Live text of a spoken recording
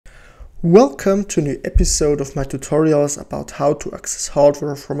Welcome to a new episode of my tutorials about how to access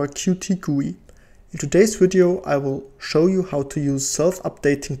hardware from a Qt GUI. In today's video I will show you how to use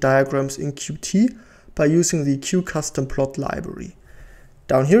self-updating diagrams in Qt by using the QCustomPlot library.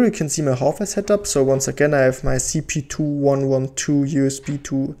 Down here you can see my hardware setup, so once again I have my CP2112 USB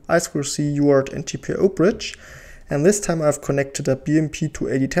to I2C UART and GPIO bridge, and this time I've connected a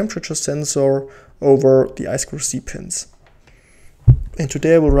BMP280 temperature sensor over the I2C pins. And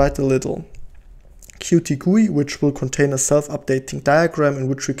today I will write a little Qt GUI which will contain a self-updating diagram in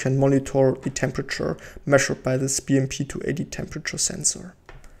which we can monitor the temperature measured by this BMP280 temperature sensor.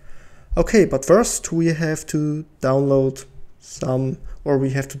 Okay, but first we have to download the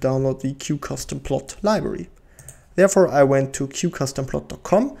QCustomPlot library. Therefore I went to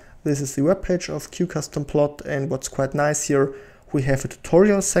QCustomPlot.com. This is the webpage of QCustomPlot, and what's quite nice here, we have a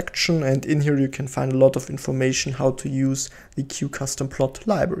tutorial section, and in here you can find a lot of information how to use the QCustomPlot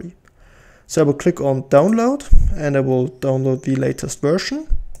library. So I will click on download and I will download the latest version,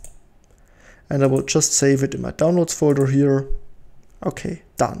 and I will just save it in my downloads folder here. Okay,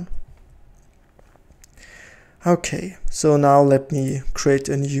 done. Okay, so now let me create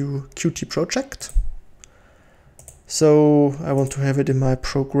a new Qt project. So I want to have it in my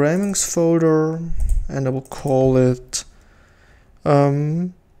programmings folder, and I will call it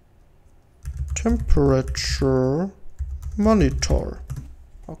temperature monitor.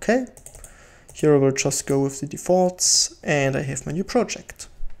 Okay, here I will just go with the defaults, and I have my new project.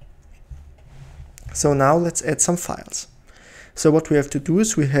 So now let's add some files. So what we have to do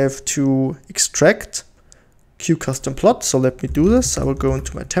is we have to extract QCustomPlot. So let me do this. I will go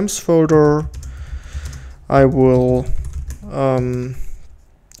into my temps folder. I will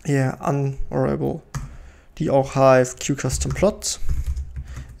de-archive QCustomPlot,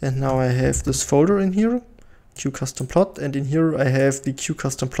 and now I have this folder in here, QCustomPlot, and in here I have the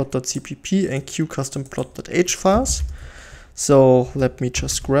QCustomPlot.cpp and QCustomPlot.h files. So let me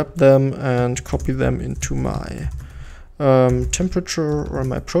just grab them and copy them into my temperature or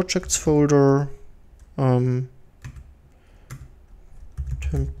my projects folder.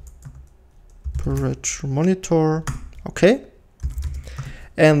 Temperature monitor. Okay,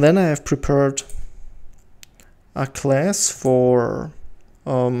 and then I have prepared a class for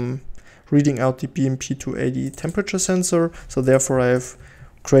reading out the BMP280 temperature sensor. So therefore I have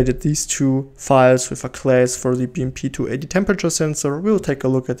created these two files with a class for the BMP280 temperature sensor. We'll take a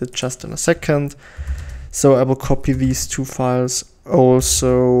look at it just in a second. So I will copy these two files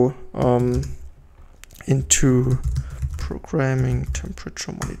also into programming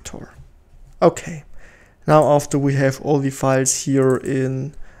temperature monitor. Okay, now after we have all the files here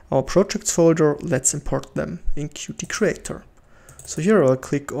in our projects folder, let's import them in Qt Creator. So here I'll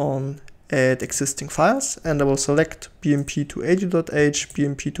click on add existing files, and I will select BMP280.h,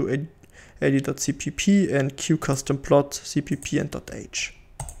 BMP280.cpp, and QCustomPlot cpp and .h.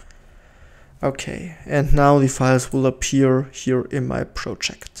 Okay, and now the files will appear here in my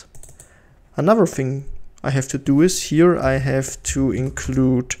project. Another thing I have to do is here I have to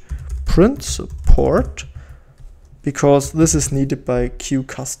include print support, because this is needed by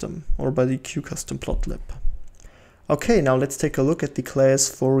QCustom or by the QCustomPlot lib. Okay, now let's take a look at the class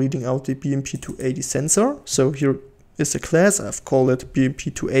for reading out the BMP280 sensor. So here is a class, I've called it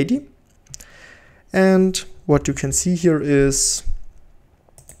BMP280. And what you can see here is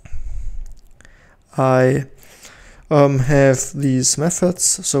I have these methods,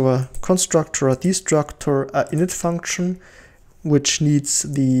 so a constructor, a destructor, a init function, which needs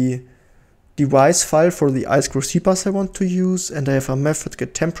the device file for the I2C bus I want to use, and I have a method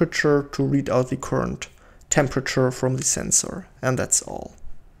getTemperature to read out the current temperature from the sensor, and that's all.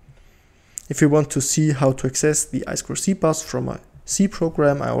 If you want to see how to access the I2C bus from a C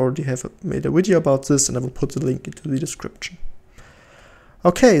program, I already have made a video about this, and I will put the link into the description.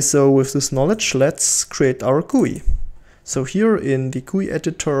 Okay, so with this knowledge, let's create our GUI. So here in the GUI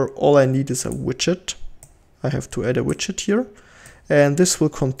editor, all I need is a widget. I have to add a widget here, and this will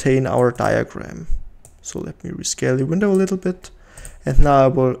contain our diagram. So let me rescale the window a little bit. And now I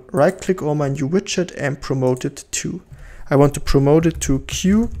will right click on my new widget and promote it to. I want to promote it to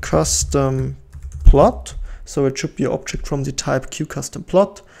QCustomPlot. So it should be an object from the type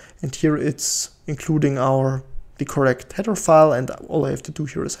QCustomPlot. And here it's including the correct header file. And all I have to do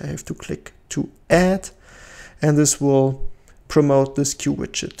here is I have to click to add. And this will promote this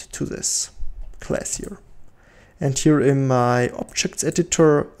QWidget to this class here. And here in my objects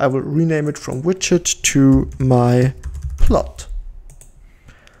editor, I will rename it from widget to my plot.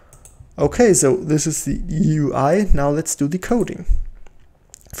 Okay, so this is the UI. Now let's do the coding.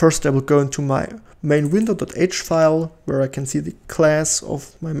 First, I will go into my main window.h file where I can see the class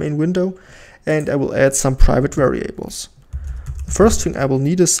of my main window, and I will add some private variables. The first thing I will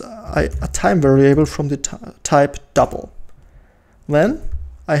need is a time variable from the type double. Then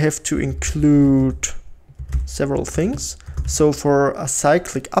I have to include several things. So for a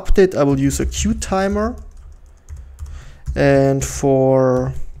cyclic update, I will use a QTimer, and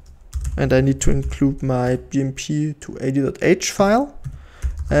I need to include my BMP280.h file,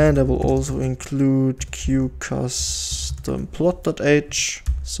 and I will also include QCustomPlot.h,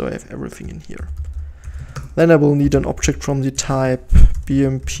 so I have everything in here. Then I will need an object from the type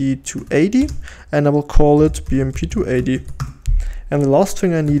BMP280, and I will call it BMP280. And the last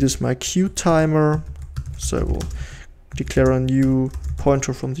thing I need is my QTimer, so I will declare a new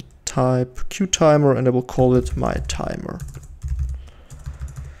pointer from the type QTimer, and I will call it my timer.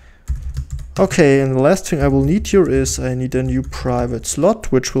 Okay, and the last thing I will need here is I need a new private slot,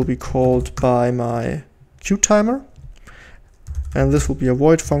 which will be called by my QTimer. And this will be a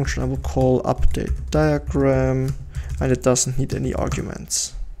void function I will call update diagram, and it doesn't need any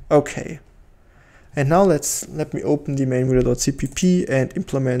arguments. Okay. And now let me open the main window.cpp and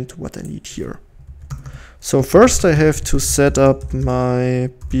implement what I need here. So first I have to set up my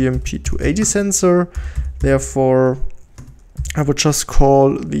BMP280 sensor. Therefore, I would just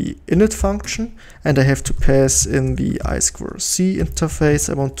call the init function, and I have to pass in the I2C interface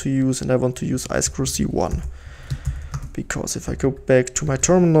I want to use, and I want to use I2C1. Because if I go back to my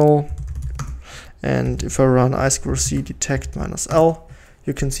terminal and if I run I2C detect -L,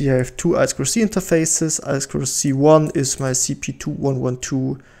 you can see I have two I2C interfaces. I2C1 is my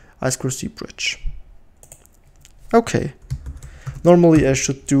CP2112 I2C bridge. Okay. Normally I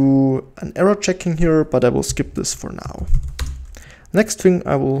should do an error checking here, but I will skip this for now. Next thing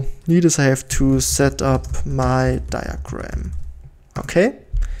I will need is I have to set up my diagram. Okay.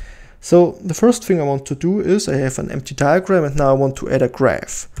 So the first thing I want to do is I have an empty diagram, and now I want to add a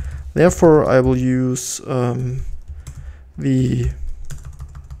graph. Therefore I will use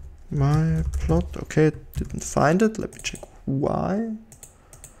my plot. Okay, didn't find it. Let me check why.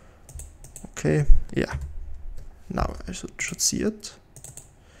 Okay, yeah. Now I should see it.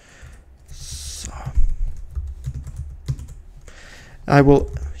 So I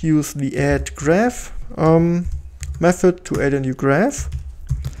will use the add graph method to add a new graph.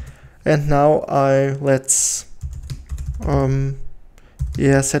 And now let's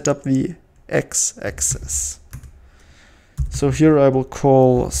set up the x-axis. So here I will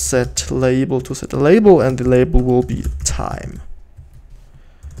call set label to set a label, and the label will be time.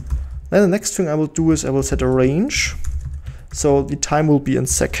 Then the next thing I will do is I will set a range. So the time will be in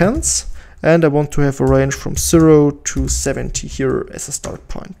seconds, and I want to have a range from 0 to 70 here as a start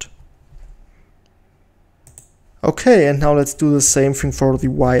point. Okay, and now let's do the same thing for the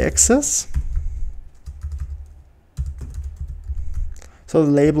y-axis. So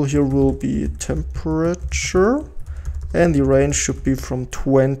the label here will be temperature, and the range should be from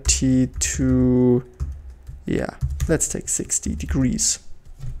 20 to, let's take 60 degrees.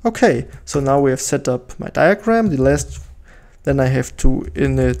 Okay, so now we have set up my diagram. Then I have to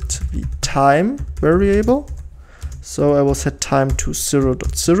init the time variable. So I will set time to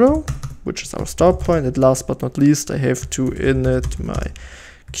 0.0, which is our start point. And last but not least, I have to init my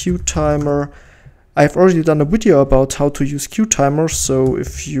QTimer. I've already done a video about how to use QTimer, so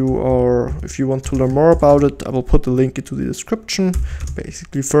if you want to learn more about it, I will put the link into the description.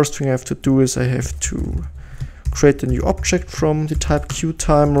 Basically, first thing I have to do is I have to create a new object from the type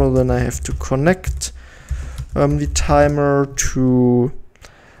QTimer. Then I have to connect the timer to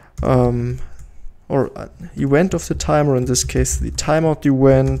or an event of the timer, in this case the timeout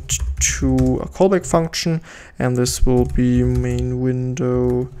event, to a callback function, and this will be main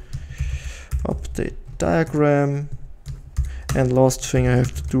window update diagram. And last thing I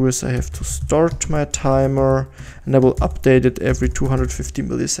have to do is I have to start my timer, and I will update it every 250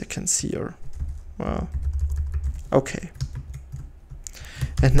 milliseconds here. Okay.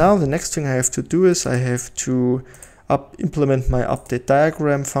 And now the next thing I have to do is I have to implement my update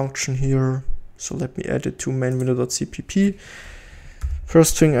diagram function here. So let me add it to main window.cpp.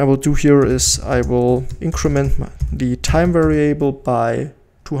 First thing I will do here is I will increment the time variable by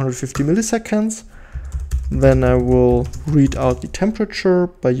 250 milliseconds. Then I will read out the temperature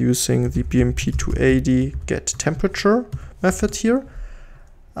by using the BMP280 get temperature method here.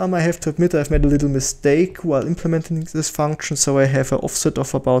 I have to admit I've made a little mistake while implementing this function, so I have an offset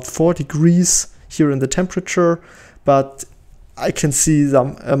of about 4 degrees here in the temperature, but I can see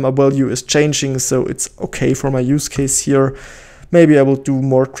a value is changing, so it's okay for my use case here. Maybe I will do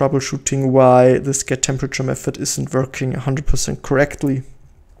more troubleshooting why this get temperature method isn't working 100% correctly.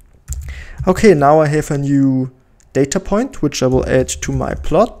 Okay, now I have a new data point which I will add to my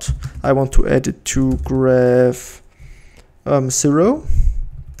plot. I want to add it to graph 0,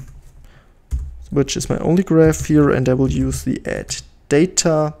 which is my only graph here, and I will use the add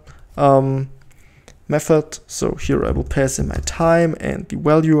data method. So here I will pass in my time and the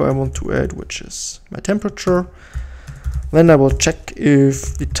value I want to add, which is my temperature. Then I will check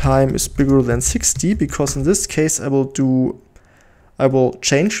if the time is bigger than 60, because in this case I will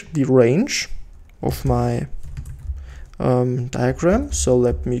change the range of my diagram. So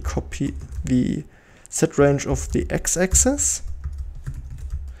let me copy the set range of the x-axis,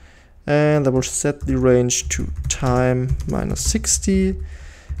 and I will set the range to time minus 60,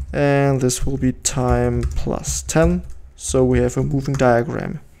 and this will be time plus 10. So we have a moving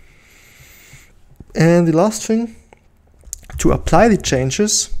diagram. And the last thing, to apply the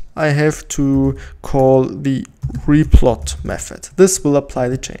changes, I have to call the replot method. This will apply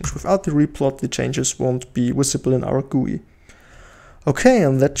the change. Without the replot, the changes won't be visible in our GUI. Okay,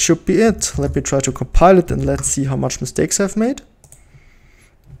 and that should be it. Let me try to compile it and let's see how much mistakes I've made.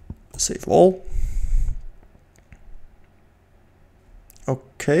 Save all.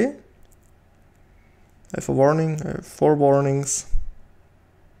 Okay. I have a warning. I have 4 warnings.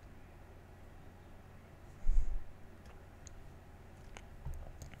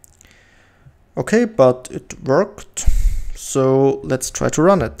 Okay, but it worked. So let's try to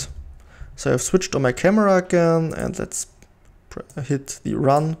run it. So I've switched on my camera again, and let's hit the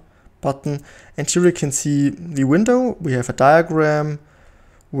run button. And here you can see the window. We have a diagram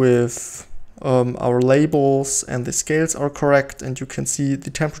with our labels, and the scales are correct, and you can see the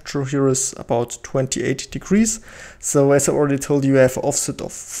temperature here is about 28 degrees. So as I already told you, I have an offset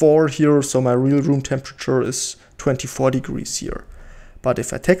of 4 here, so my real room temperature is 24 degrees here. But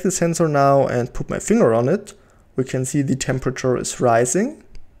if I take the sensor now and put my finger on it, we can see the temperature is rising.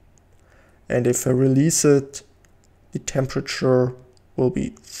 And if I release it, the temperature will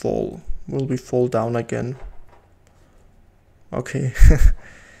fall down again. Okay,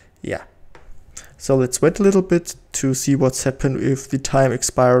 yeah. So let's wait a little bit to see what's happened if the time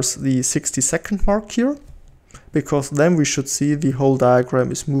expires the 60-second mark here, because then we should see the whole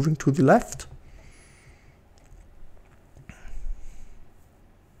diagram is moving to the left.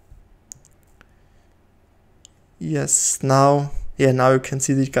 Yes, now you can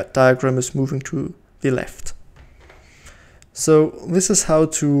see the diagram is moving to the left. So this is how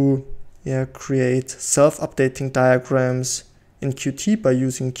to create self-updating diagrams in Qt by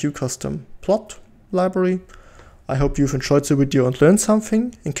using QCustomPlot library. I hope you've enjoyed the video and learned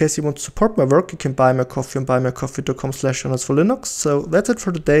something. In case you want to support my work, you can buy my coffee on buymeacoffee.com/jonas for Linux. So that's it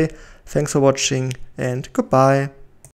for today. Thanks for watching and goodbye.